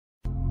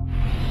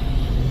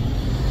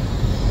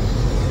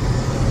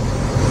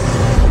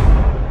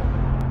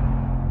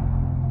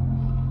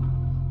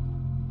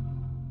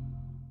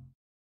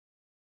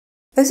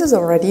This is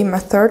already my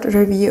third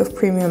review of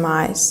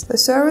Premiumize. The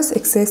service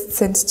exists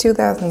since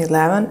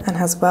 2011 and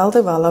has well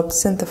developed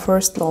since the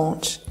first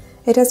launch.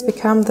 It has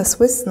become the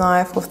Swiss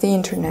knife of the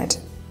internet.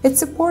 It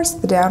supports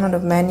the download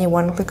of many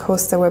one-click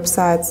hoster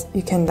websites.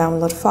 You can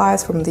download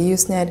files from the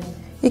Usenet.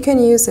 You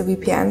can use a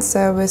VPN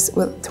service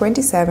with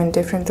 27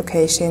 different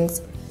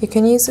locations. You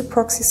can use a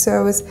proxy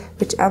service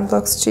which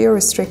unblocks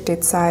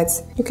geo-restricted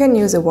sites. You can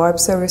use a VoIP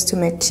service to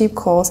make cheap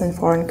calls in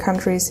foreign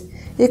countries.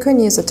 You can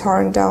use a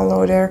torrent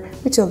downloader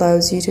which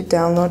allows you to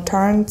download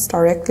torrents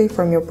directly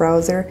from your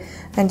browser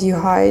and you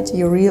hide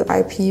your real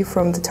IP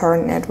from the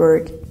torrent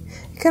network.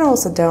 You can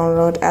also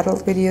download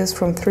adult videos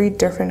from 3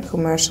 different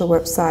commercial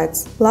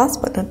websites.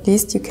 Last but not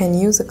least, you can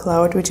use a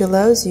cloud which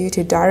allows you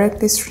to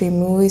directly stream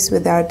movies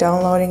without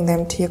downloading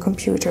them to your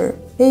computer.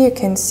 Here you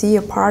can see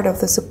a part of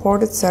the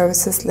supported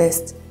services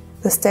list.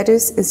 The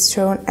status is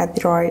shown at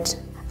the right.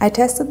 I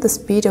tested the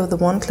speed of the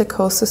one-click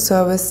hoster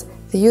service,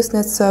 the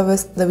Usenet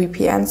service, the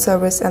VPN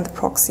service and the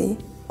proxy.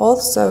 All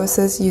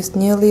services used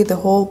nearly the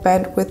whole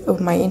bandwidth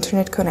of my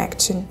internet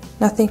connection.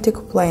 Nothing to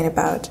complain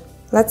about.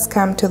 Let's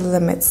come to the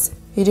limits.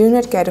 You do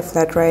not get a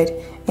flat rate.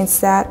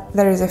 Instead,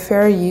 there is a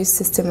fair use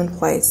system in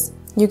place.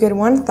 You get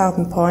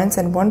 1000 points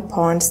and 1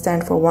 point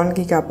stands for 1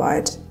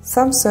 GB.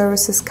 Some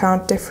services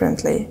count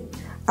differently.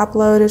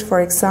 Uploaded,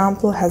 for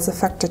example, has a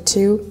factor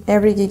 2.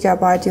 Every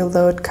gigabyte you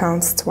load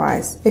counts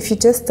twice. If you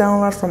just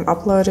download from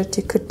Uploaded,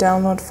 you could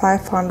download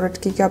 500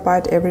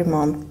 GB every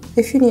month.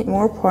 If you need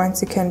more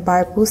points, you can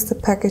buy booster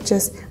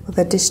packages with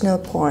additional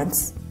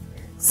points.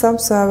 Some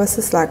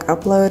services like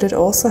Uploaded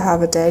also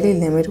have a daily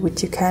limit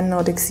which you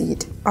cannot exceed.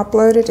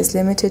 Uploaded is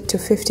limited to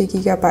 50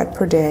 GB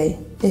per day.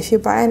 If you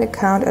buy an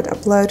account at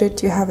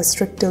Uploaded, you have a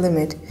stricter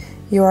limit.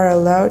 You are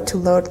allowed to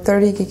load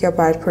 30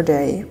 GB per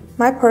day.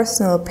 My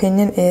personal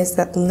opinion is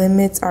that the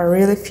limits are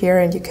really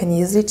fair and you can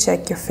easily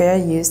check your fair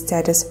use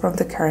status from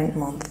the current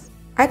month.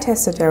 I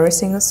tested every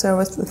single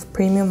service with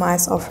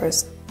Premiumize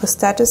offers. The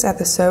status at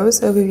the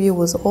service overview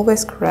was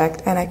always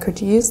correct and I could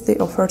use the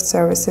offered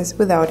services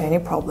without any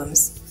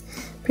problems.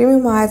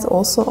 Premiumize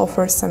also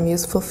offers some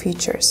useful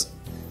features.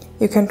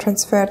 You can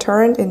transfer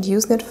torrent and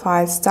Usenet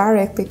files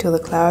directly to the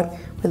cloud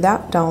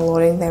without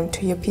downloading them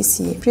to your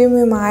PC.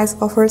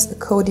 Premiumize offers a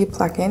Kodi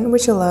plugin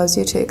which allows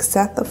you to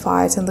access the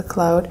files in the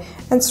cloud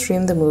and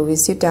stream the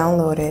movies you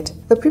downloaded.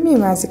 The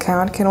Premiumize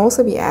account can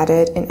also be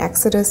added in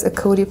Exodus, a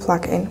Kodi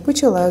plugin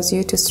which allows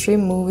you to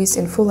stream movies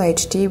in Full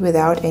HD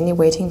without any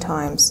waiting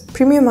times.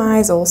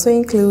 Premiumize also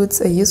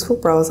includes a useful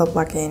browser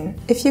plugin.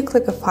 If you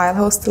click a file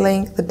hoster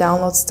link, the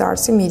download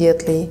starts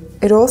immediately.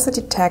 It also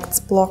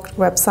detects blocked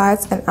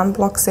websites and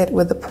unblocks it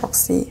with a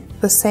proxy.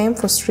 The same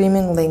for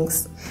streaming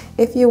links.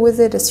 If you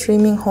visit a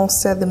streaming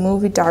hoster, the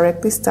movie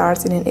directly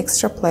starts in an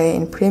extra player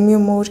in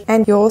premium mode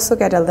and you also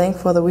get a link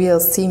for the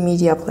VLC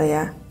media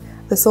player.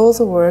 This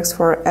also works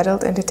for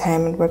adult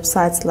entertainment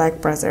websites like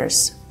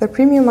Brazzers. The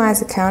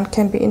Premiumize account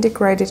can be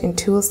integrated in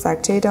tools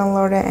like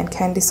JDownloader and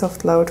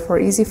CandySoft Load for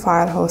easy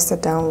file hoster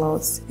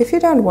downloads. If you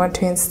don't want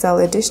to install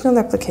additional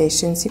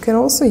applications, you can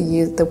also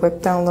use the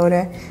web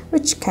downloader,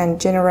 which can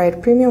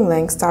generate premium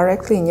links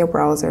directly in your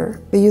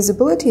browser. The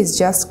usability is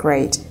just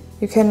great.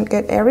 You can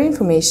get every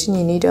information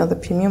you need on the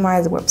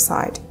Premiumize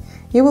website.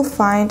 You will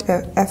find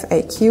a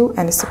FAQ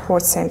and a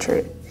support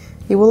center.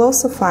 You will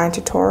also find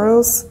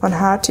tutorials on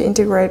how to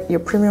integrate your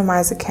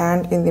Premiumize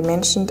account in the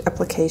mentioned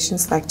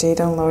applications like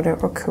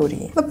JDownloader or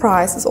Kodi. The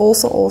price is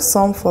also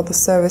awesome for the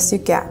service you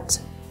get.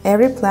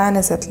 Every plan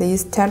is at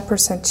least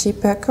 10%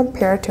 cheaper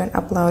compared to an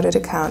uploaded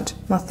account.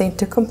 Nothing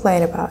to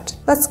complain about.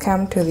 Let's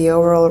come to the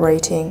overall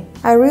rating.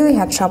 I really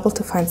had trouble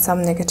to find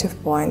some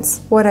negative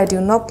points. What I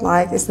do not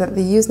like is that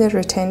the Usenet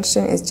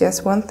retention is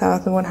just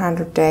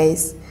 1100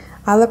 days.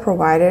 Other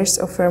providers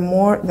offer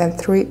more than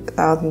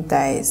 3000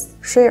 days.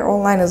 Share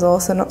Online is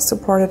also not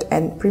supported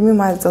and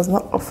Premiumize does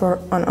not offer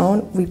an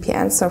own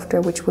VPN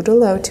software which would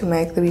allow to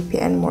make the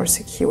VPN more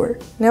secure.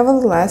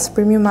 Nevertheless,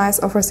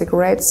 Premiumize offers a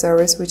great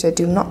service which I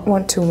do not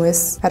want to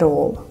miss at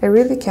all. I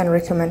really can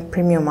recommend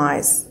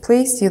Premiumize.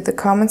 Please use the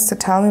comments to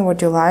tell me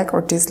what you like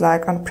or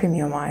dislike on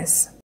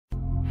Premiumize.